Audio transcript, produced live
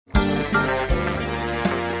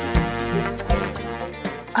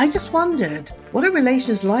I just wondered, what are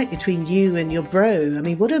relations like between you and your bro? I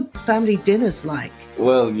mean, what are family dinners like?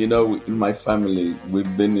 Well, in my family,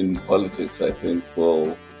 we've been in politics, I think,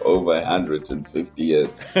 for over 150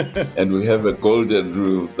 years. And we have a golden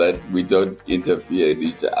rule that we don't interfere in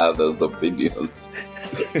each other's opinions.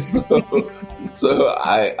 So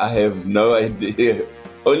I have no idea.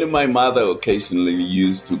 Only my mother occasionally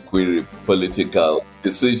used to query political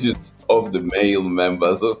decisions of the male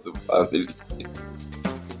members of the family.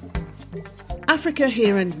 Africa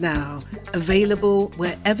Here and Now, available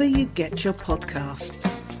wherever you get your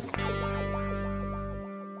podcasts.